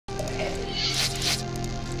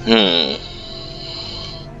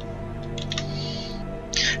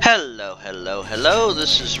Hello,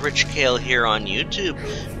 this is Rich Kale here on YouTube,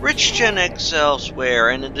 Rich Gen X elsewhere,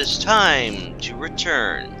 and it is time to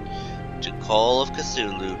return to Call of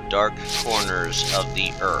Cthulhu, Dark Corners of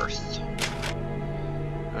the Earth.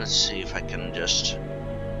 Let's see if I can just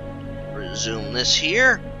resume this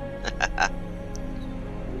here.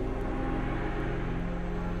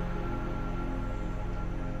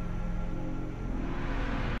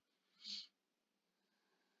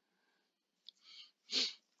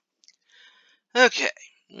 Okay,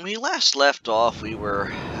 when we last left off, we were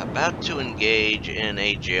about to engage in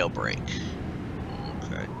a jailbreak.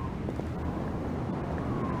 Okay.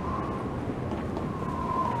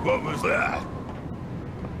 What was that?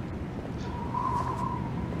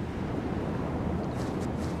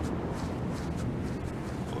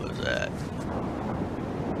 What was that?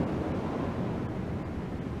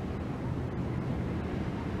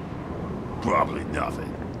 Probably nothing.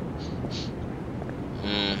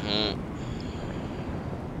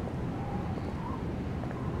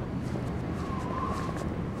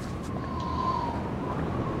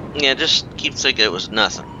 Yeah, just keep thinking it was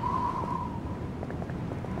nothing.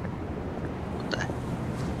 What the?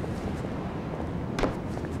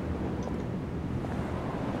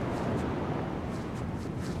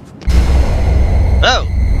 Oh!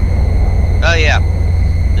 Oh yeah.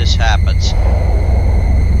 This happens.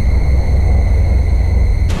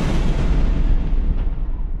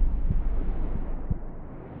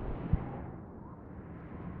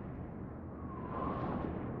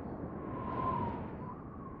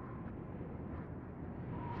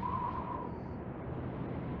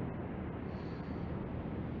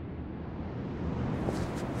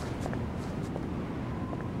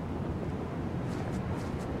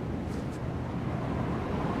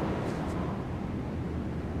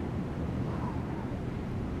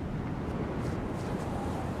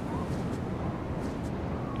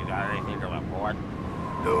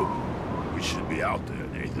 Nope. We should be out there,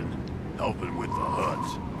 Nathan. Helping with the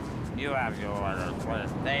huts. You have your orders. Let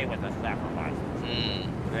us stay with the sacrifice.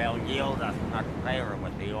 They'll yield us much favor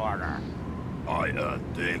with the order. I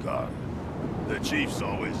think, the chief's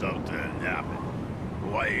always out there napping.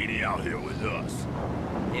 Why ain't he out here with us?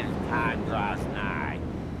 His time draws nigh.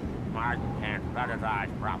 Martin can't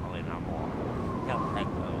strategize properly no more. He'll take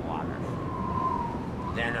to the waters.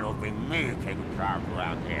 Then it'll be me taking charge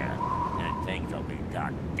around here. And things will be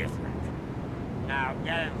done different. Now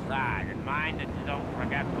get inside and mind that you don't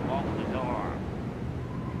forget to bolt the door.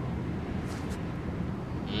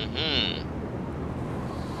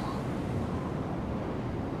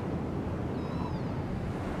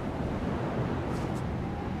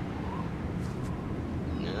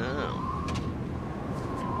 No.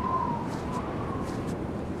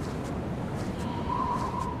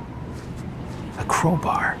 A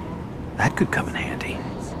crowbar. That could come in handy.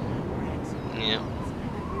 Yeah.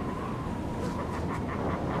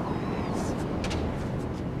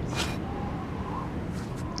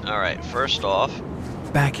 Alright, first off.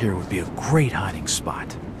 Back here would be a great hiding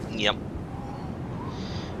spot. Yep.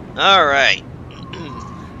 Alright.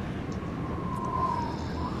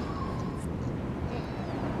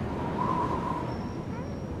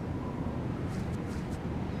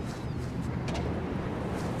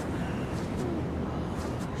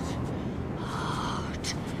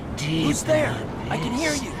 Who's there? I can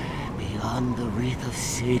hear you. Beyond the wreath of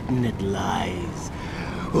Satan it lies.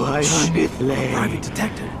 Why on it lay? Private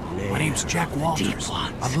detective. My name's Jack Walters.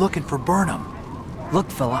 I'm looking for Burnham. Look,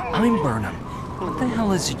 fella, I'm Burnham. What the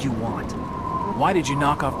hell is it you want? Why did you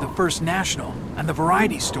knock off the First National and the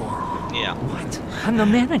variety store? Yeah. What? I'm the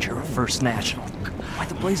manager of First National. Why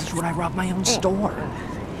the blazes would I rob my own store?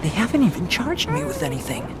 They haven't even charged me with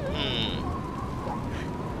anything.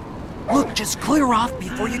 Look, just clear off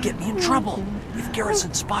before you get me in trouble. If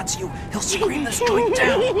Garrison spots you, he'll scream this joint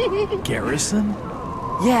down. Garrison?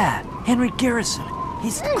 Yeah, Henry Garrison.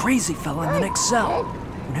 He's the crazy fella in the next cell.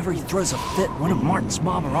 Whenever he throws a fit, one of Martin's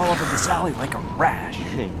mob are all over this alley like a rash.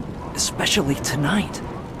 Especially tonight.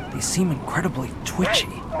 They seem incredibly twitchy.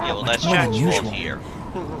 Yeah, well, like that's more Jack's than fault usual. here.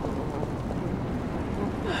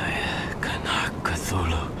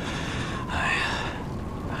 Cthulhu.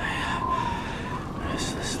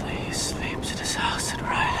 Restlessly sleeps at his house at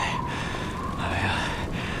Riley.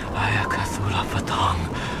 I Cthulhu Patong.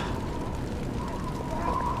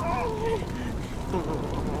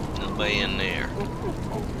 Nobody in there.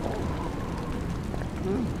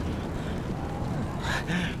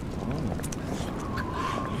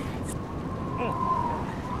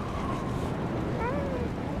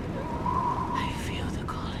 I feel the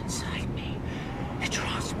call inside me. It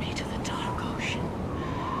draws me to the dark ocean.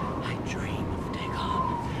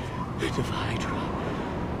 Spirit of Hydra.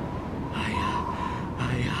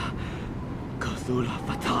 Cthulhu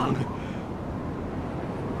Fatang.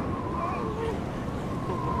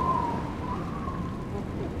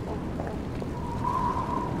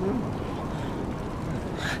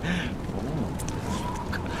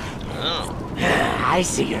 Oh. I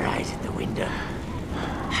see your eyes at the window,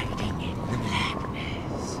 hiding in the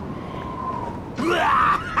blackness.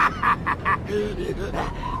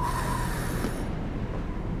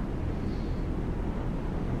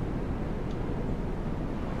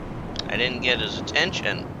 I didn't get his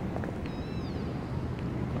attention.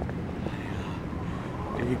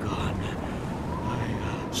 Be gone.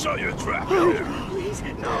 Shut your trap. Please,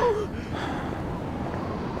 no.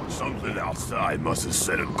 Something outside must have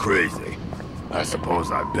set him crazy. I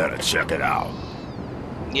suppose I better check it out.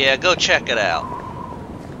 Yeah, go check it out.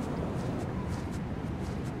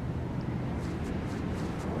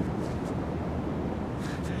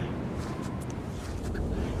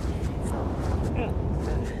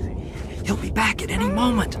 He'll be back at any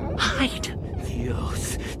moment. Hide.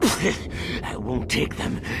 Dios. I won't take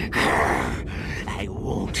them. I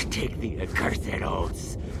won't take the accursed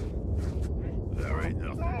oaths. There ain't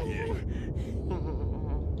nothing here.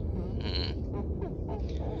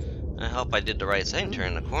 I hope I did the right thing,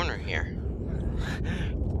 turn the corner here.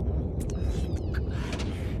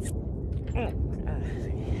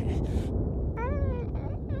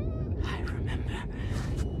 I remember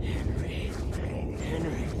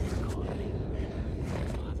Henry.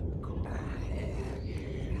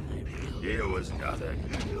 Here was nothing.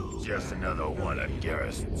 Just another one of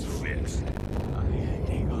Garrison's fits.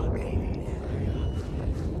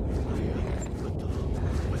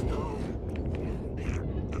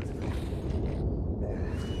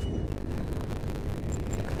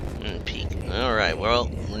 Peek. Alright, well,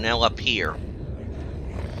 we're now up here.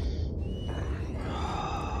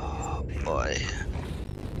 Oh, boy.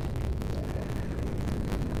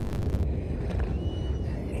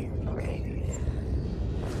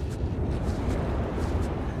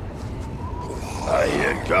 I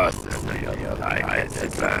hear Gotham. I get the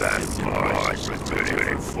best Marsh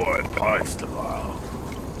returning for 4 parts tomorrow.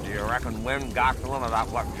 Do you reckon Wynn got to him about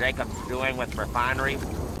what Jacob's doing with refinery?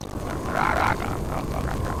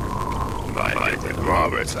 Might have been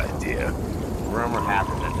Robert's idea. Rumor has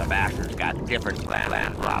it that Sebastian's got different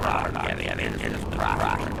plans to get into this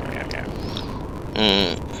project.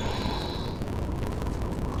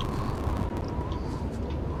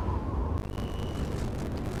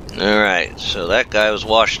 Alright, so that guy was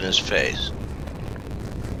washing his face.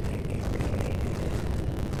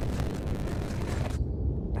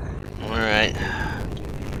 Alright.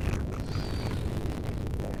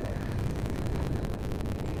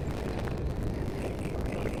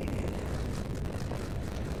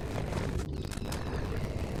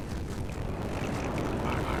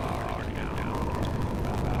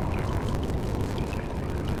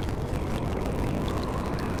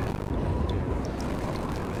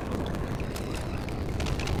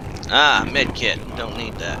 Ah, medkit. Don't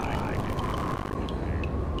need that.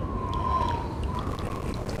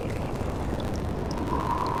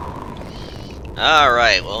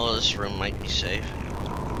 Alright, well, this room might be safe.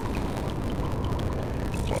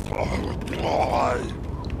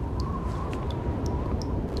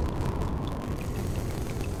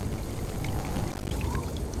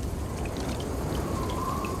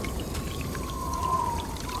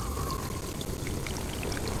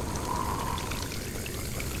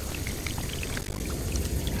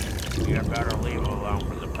 You better leave it alone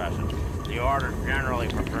for the present. The order generally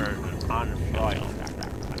prefers unsoiled.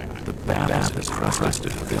 The bath is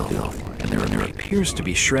crusted filth, and there appears to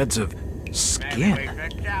be shreds of skin. Maybe we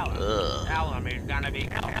should tell him. Tell him he's gonna be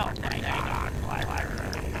killed.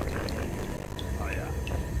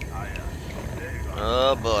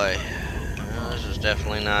 Oh boy. Well, this is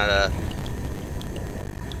definitely not a...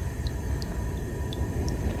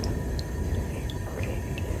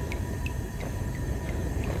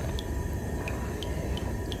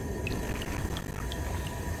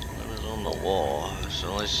 What is on the wall?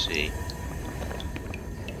 So let's see.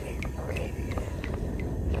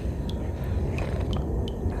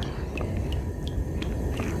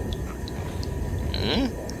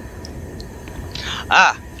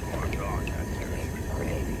 Ah!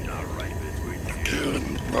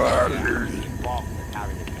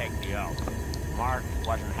 Having to take the oath. Mark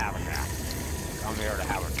wasn't having that. Come here to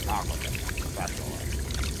have a talk with him, especially.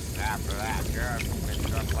 After that, Garrison been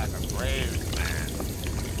just like a crazed man.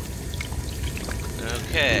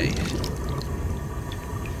 Okay.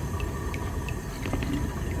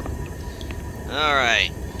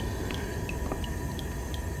 Alright.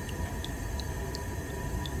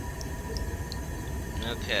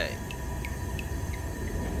 Okay.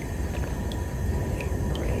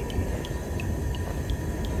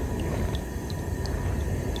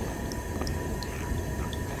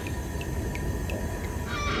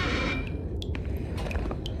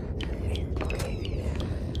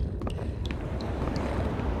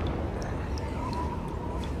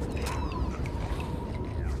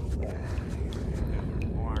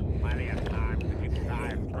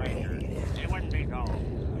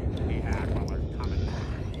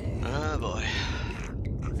 Oh boy.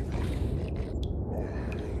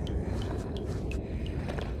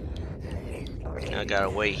 I got a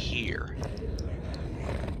way here.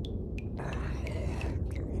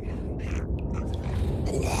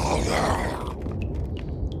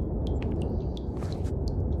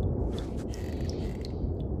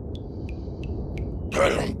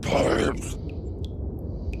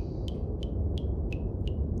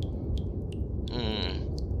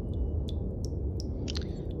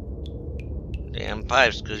 Damn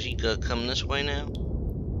pipes, cause you gotta come this way now?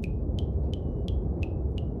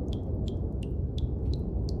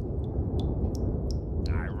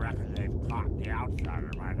 I reckon they've caught the outsider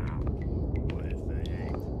by now. Well, if they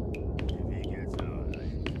ain't, if he gets out,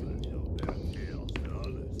 he'll bear tales to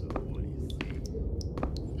others of what he's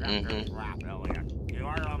seen. Crap, Elliot. You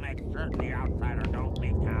ought to make certain the outsider don't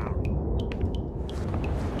leave town.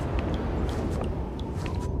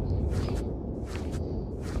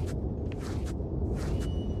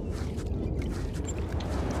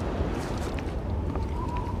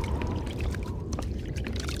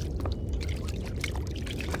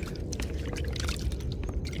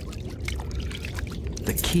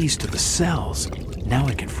 The keys to the cells. Now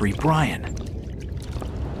I can free Brian. He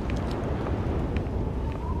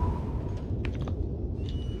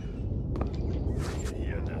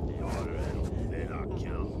left the order and did not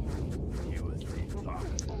kill him. He was the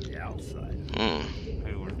talking from the outside.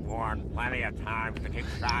 He was warned plenty of times to keep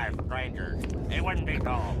shy of strangers. He wouldn't be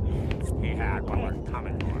told. He had what was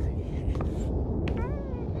coming for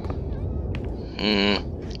him.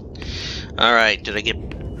 Alright, did I get...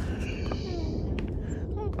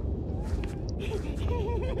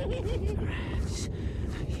 Rats.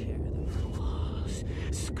 I hear them in the walls.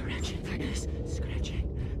 Scratching.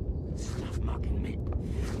 Stop mocking me.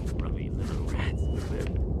 Rummy little rats with their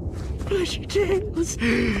fleshy tails.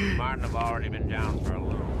 Martin have already been down for a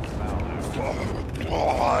little spell now.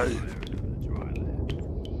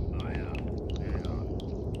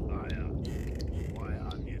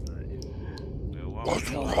 What's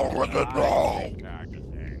wrong with it now?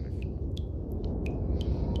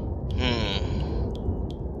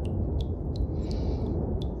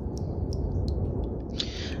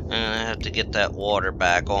 I'm gonna have to get that water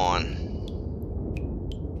back on.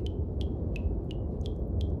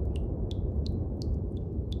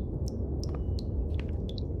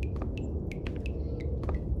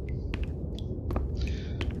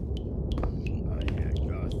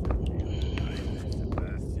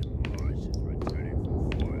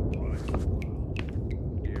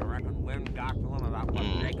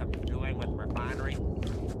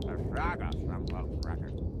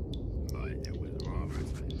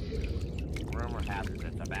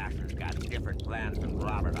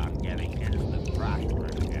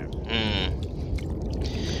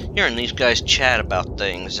 Hearing these guys chat about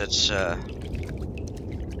things, it's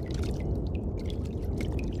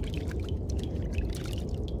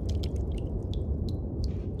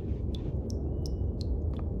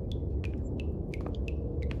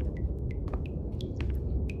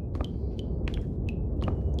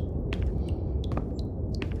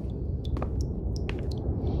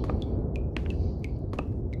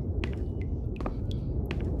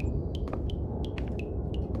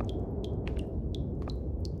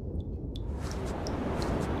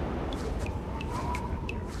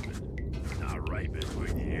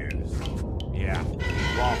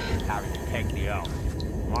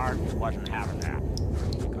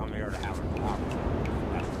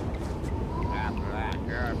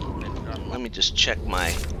let me just check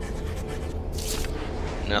my...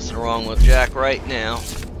 Nothing wrong with Jack right now.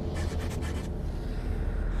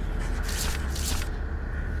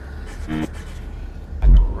 Like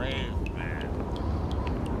a brave man.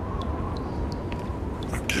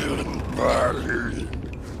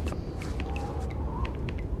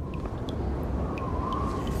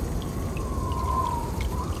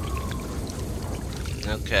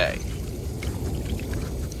 Okay.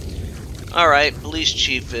 Alright, police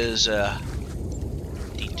chief is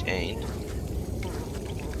detained.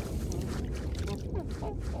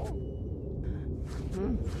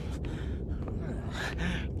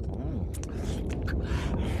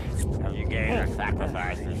 Have you gained or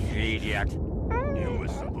sacrificed the seed yet? You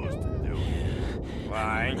was so Well,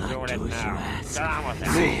 I ain't doing it now. Get on with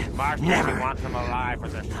it. Me? Mark Never. wants him alive for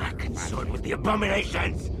this. Not concerned with the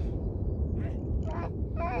abominations.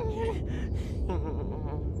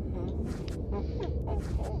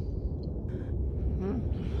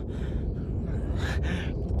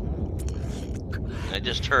 I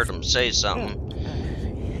just heard him say something.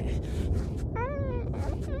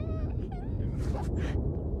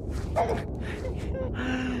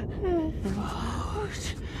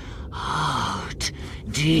 Out,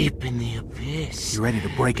 deep in the abyss. You ready to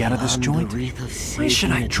break out of this joint? Why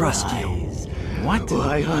should I trust you? What?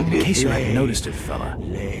 In case you hadn't noticed it, fella,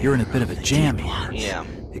 you're in a bit of a jam here. Yeah.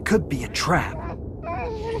 It could be a trap.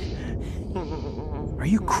 Are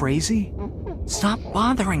you crazy? Stop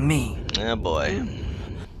bothering me. Oh boy.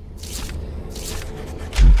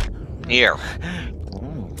 Here.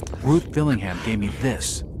 Ruth Billingham gave me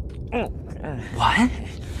this. What?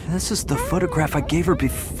 This is the photograph I gave her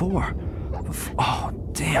before. Oh,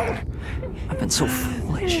 damn. I've been so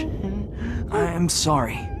foolish. I'm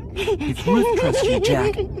sorry. If Ruth trusts you,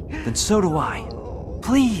 Jack, then so do I.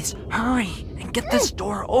 Please, hurry and get this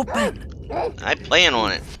door open. I plan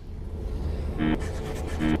on it.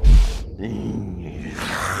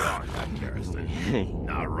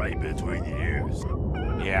 Not right between the ears.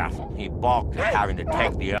 Yeah, he balked at having to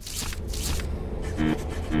take the...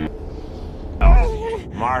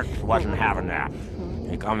 Mark wasn't having that.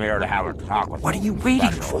 He come here to have a talk with What are you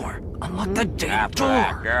waiting for? Unlock the damn After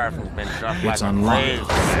that, door. Garrison's been just It's like unlocked. a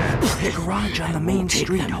crazy. The garage on the main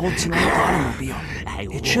street holds an old automobile.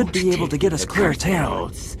 It should be able to get us clear of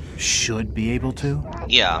town. Should be able to?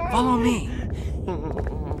 Yeah. Follow me.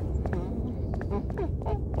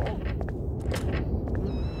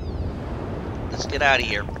 Let's get out of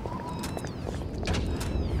here.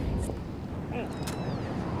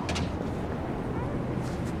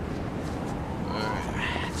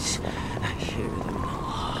 I hear them in the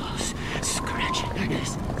walls. Scratching.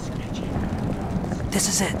 This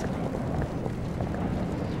is it.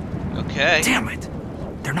 Okay. Damn it.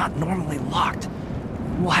 They're not normally locked.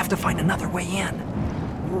 We'll have to find another way in.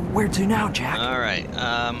 Where to now, Jack? Alright,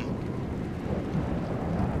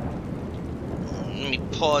 let me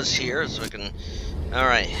pause here so I can...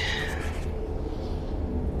 Alright.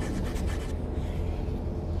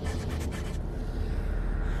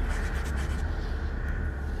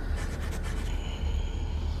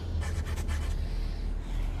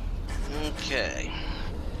 Okay.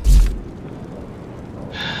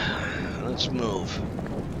 Let's move.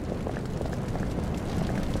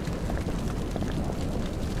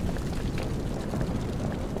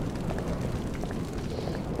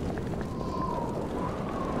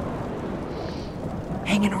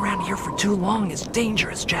 Hanging around here for too long is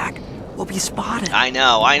dangerous, Jack. We'll be spotted. I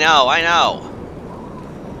know.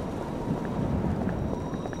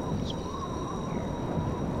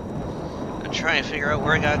 I'm trying to figure out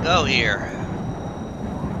where I gotta go here.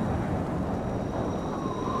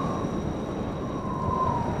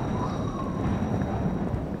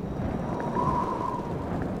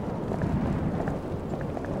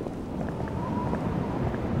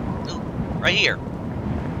 Ooh, right here.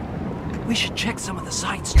 We should check some of the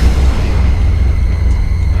side streets.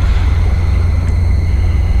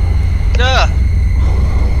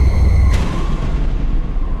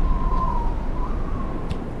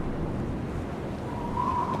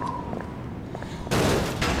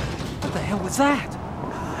 What the hell was that?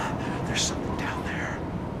 There's something down there.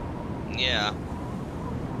 Yeah.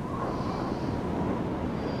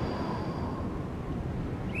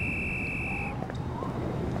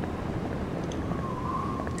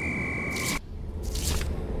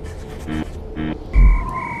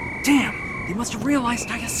 Damn, they must have realized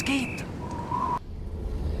I escaped.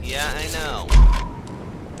 Yeah, I know.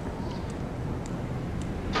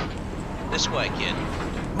 This way, kid.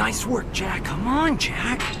 Nice work, Jack. Come on,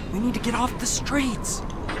 Jack. We need to get off the streets.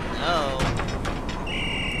 Oh.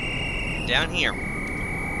 Down here.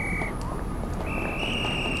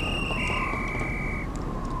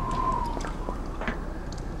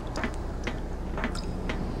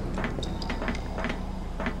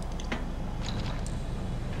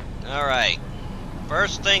 Alright.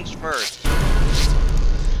 First things first.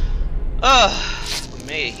 We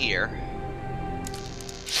made it here.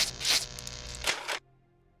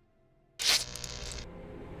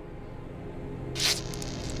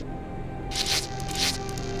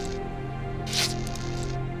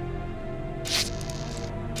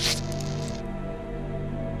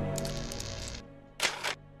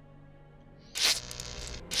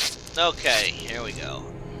 Okay, here we go.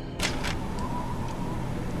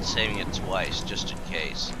 Saving it twice, just in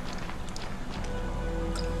case.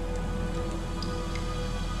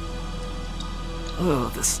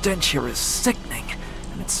 Oh, the stench here is sickening,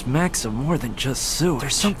 and it smacks of more than just sewage.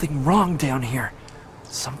 There's something wrong down here.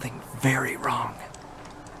 Something very wrong.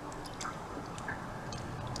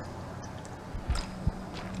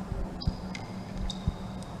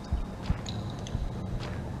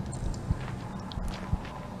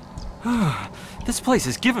 This place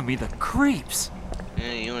is giving me the creeps.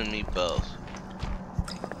 Yeah, you and me both.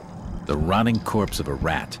 The rotting corpse of a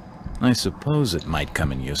rat. I suppose it might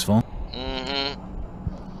come in useful.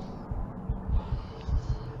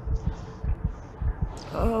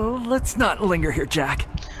 Oh, let's not linger here, Jack.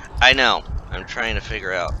 I know. I'm trying to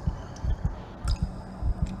figure out.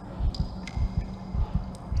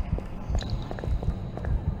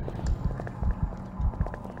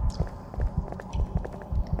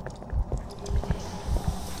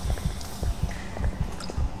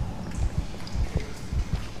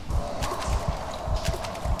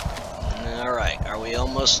 Alright, are we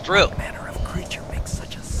almost through? What manner of creature makes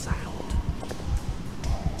such a sound?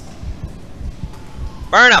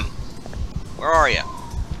 Burn him! Where are you?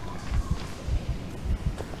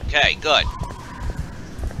 Okay, good.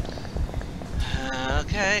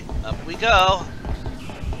 Okay, up we go.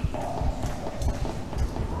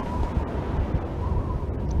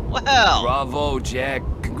 Well! Bravo, Jack.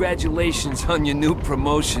 Congratulations on your new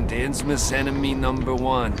promotion to Innsmouth's enemy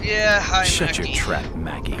 #1. Yeah, hi, Shut Mackie. your trap,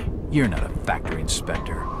 Maggie. You're not a factory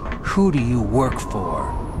inspector. Who do you work for?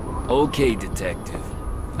 Okay, detective.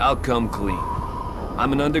 I'll come clean.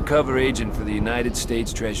 I'm an undercover agent for the United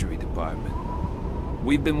States Treasury Department.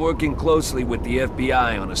 We've been working closely with the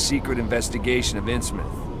FBI on a secret investigation of Innsmouth.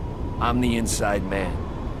 I'm the inside man.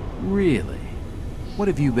 Really? What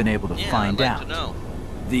have you been able to find I'd like out? to know.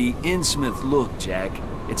 The Innsmouth look, Jack.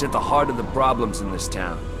 It's at the heart of the problems in this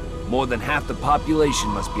town. More than half the population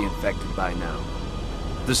must be infected by now.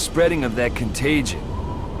 The spreading of that contagion,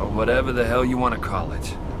 or whatever the hell you want to call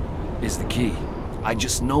it, is the key. I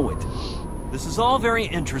just know it. This is all very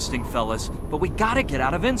interesting, fellas, but we gotta get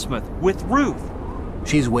out of Innsmouth with Ruth.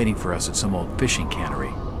 She's waiting for us at some old fishing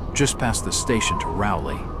cannery, just past the station to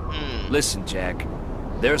Rowley. Listen, Jack.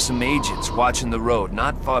 There are some agents watching the road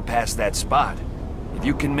not far past that spot. If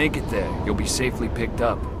you can make it there, you'll be safely picked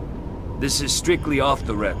up. This is strictly off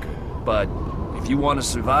the record, but if you want to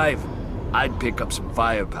survive, I'd pick up some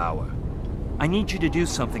firepower. I need you to do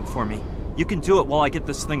something for me. You can do it while I get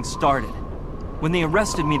this thing started. When they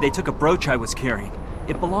arrested me, they took a brooch I was carrying.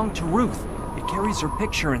 It belonged to Ruth. It carries her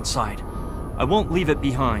picture inside. I won't leave it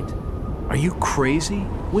behind. Are you crazy?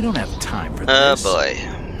 We don't have time for Oh this. boy.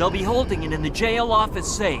 They'll be holding it in the jail office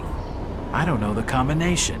safe. I don't know the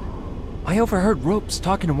combination. I overheard Ropes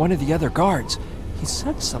talking to one of the other guards. He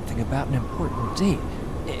said something about an important date,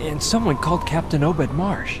 and someone called Captain Obed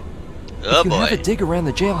Marsh. Oh If you have boy. a dig around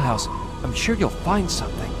the jailhouse, I'm sure you'll find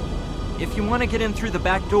something. If you want to get in through the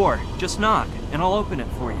back door, just knock, and I'll open it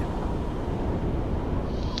for you.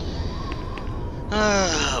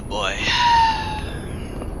 Oh boy.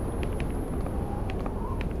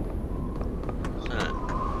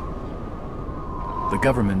 The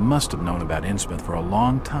government must have known about Innsmouth for a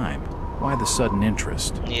long time. Why the sudden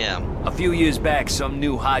interest? Yeah. A few years back, some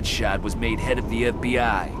new hotshot was made head of the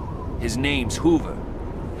FBI. His name's Hoover.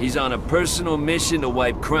 He's on a personal mission to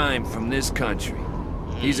wipe crime from this country.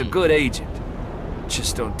 He's a good agent.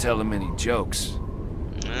 Just don't tell him any jokes.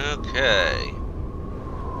 Okay.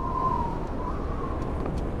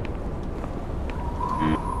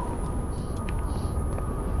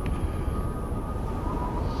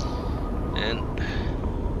 And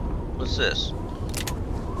what's this?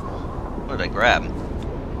 What did I grab?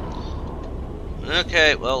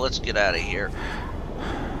 Okay, well, let's get out of here.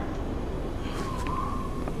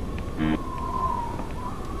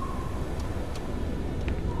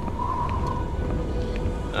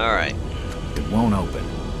 Alright. It won't open.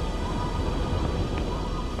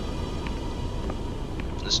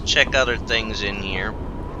 Let's check other things in here.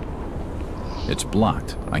 It's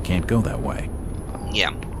blocked. I can't go that way.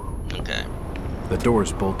 Yeah. Okay. The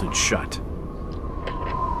door's bolted shut.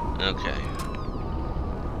 Okay.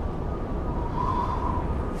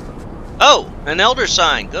 Oh! An elder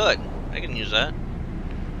sign! Good. I can use that.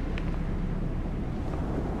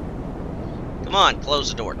 Come on, close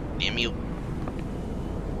the door. Damn you.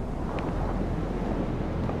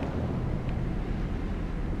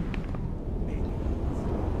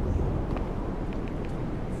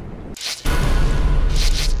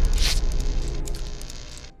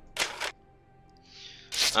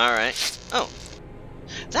 Alright. Oh.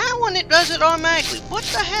 That one, it does it automatically. What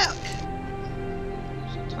the heck?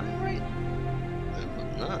 Is the time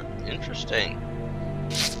right? Not. Interesting.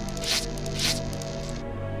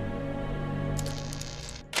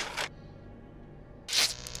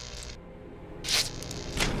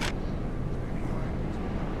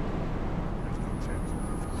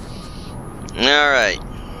 Alright.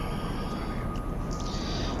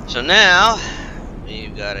 So now,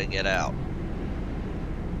 we've got to get out.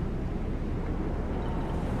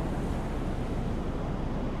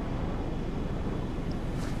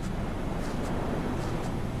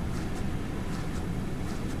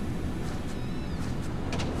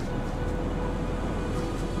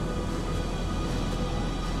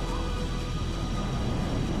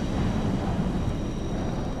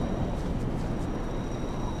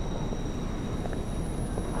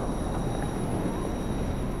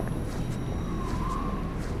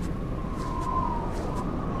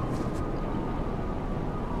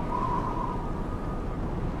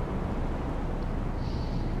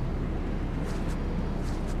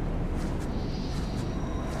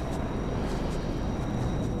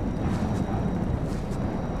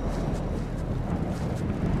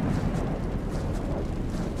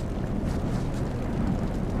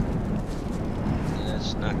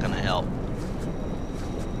 Not gonna help.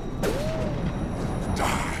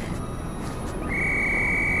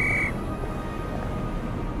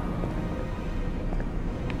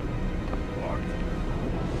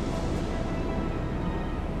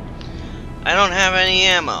 I don't have any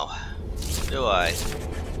ammo, do I?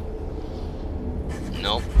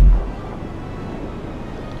 Nope.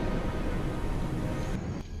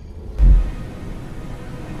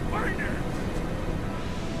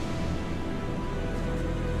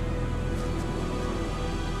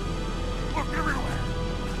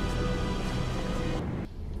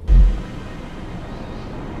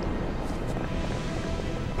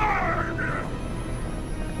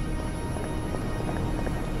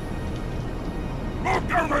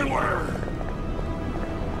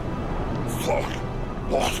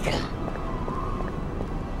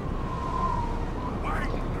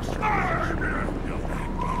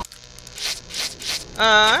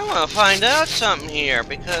 I want to find out something here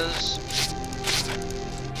because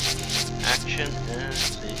action that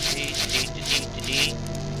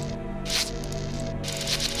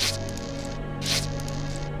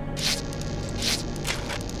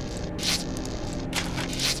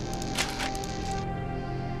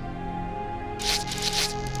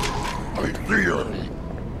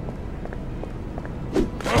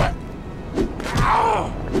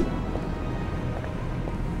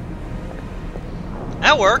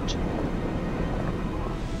worked.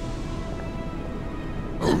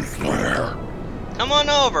 Who's there? Come on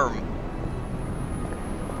over.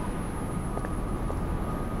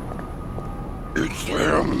 It's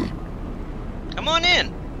him. Come on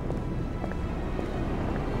in.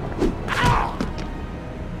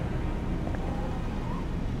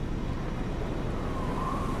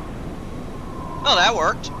 Oh, that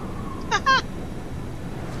worked.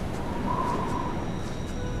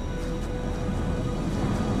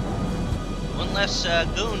 One less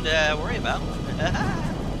goon to worry about.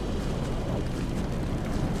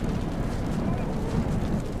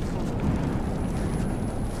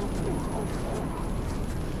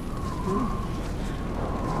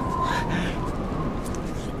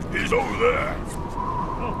 He's over there.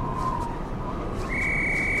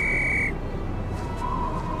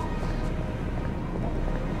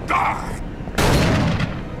 Die!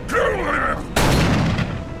 Kill him!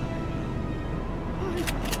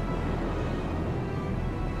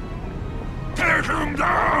 Take him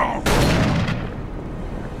down!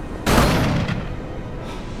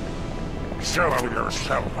 Settle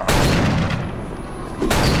yourself out.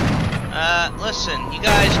 Listen, you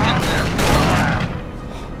guys can...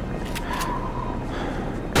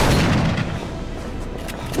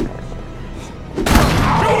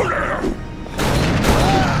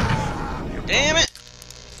 Damn it!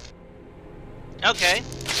 Okay.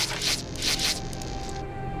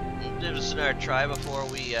 Give us another try before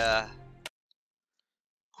we,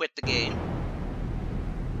 quit the game.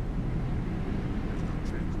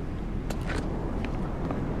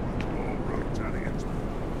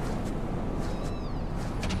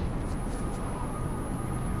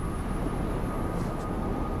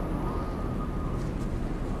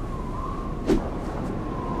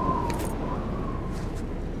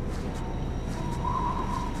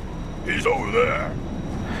 He's over there.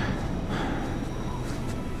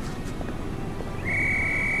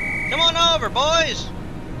 Come on over, boys!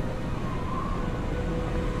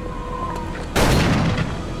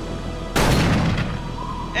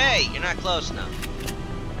 Hey, you're not close enough.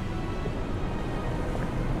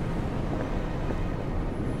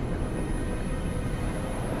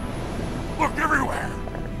 Look everywhere.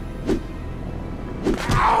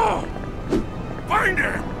 Ow! Find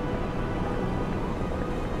him!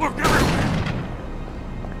 Look everywhere.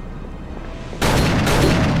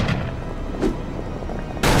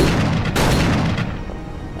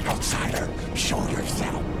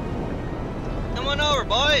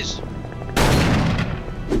 boys.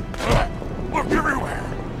 Look everywhere.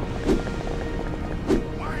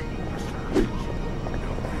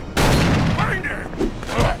 Find her.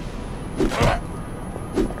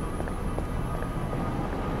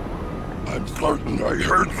 I'm certain I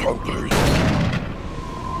heard something.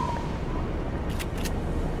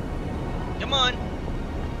 Come on.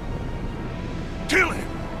 Kill him.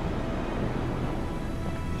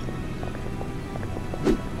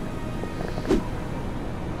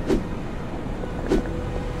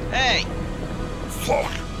 Hey.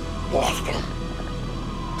 Fuck. Lost him.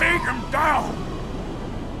 Take him down.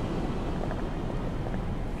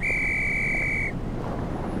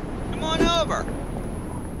 Come on over.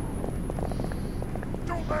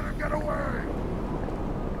 Don't let him get away.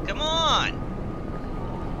 Come on.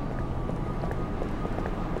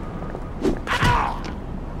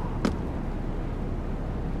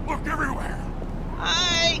 Look everywhere.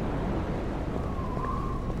 Hi.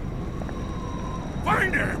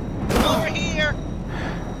 Find him. Over here.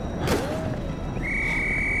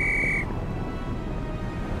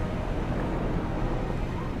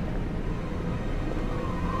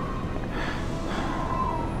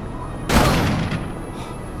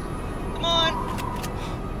 Come on.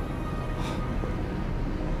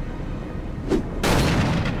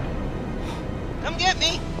 Come get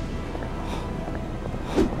me.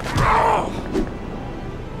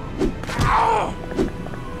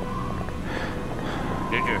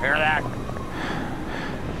 Did you hear that?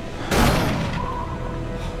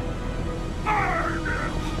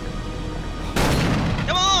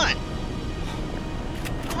 Come on.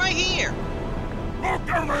 I'm right here. Look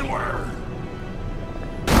everywhere.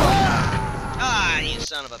 Ah, you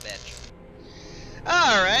son of a bitch.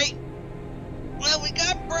 Alright. Well, we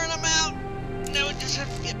got Burnham out. Now we just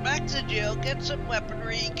have to get back to the jail, get some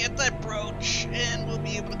weaponry, get that brooch, and we'll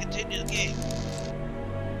be able to continue the game.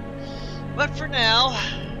 But for now,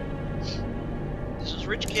 this is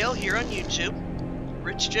Rich Kale here on YouTube.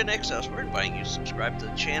 Rich Gen X elsewhere, inviting you to subscribe to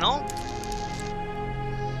the channel.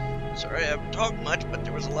 Sorry I haven't talked much, but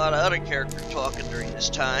there was a lot of other character talking during this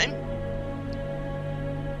time.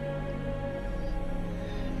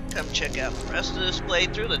 Come check out the rest of this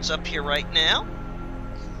playthrough that's up here right now,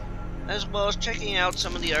 as well as checking out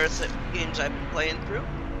some of the other games I've been playing through.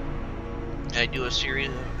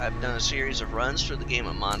 I've done a series of runs through the game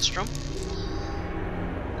of Monstrum,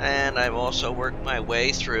 and I've also worked my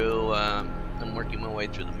way through. I'm working my way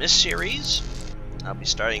through the Mist series. I'll be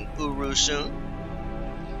starting Uru soon,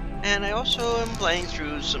 and I also am playing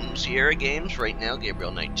through some Sierra games right now.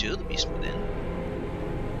 Gabriel Knight 2, The Beast Within,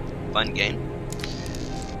 fun game.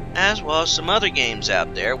 As well as some other games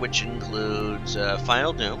out there, which includes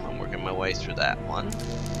Final Doom. I'm working my way through that one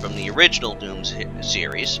from the original Doom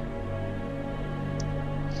series.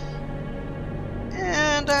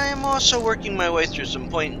 And I am also working my way through some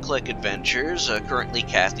point-and-click adventures, currently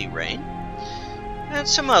Kathy Rain, and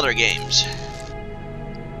some other games.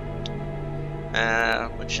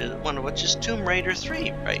 One of which is Tomb Raider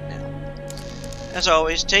 3 right now. As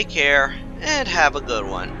always, take care, and have a good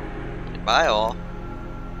one. Goodbye all.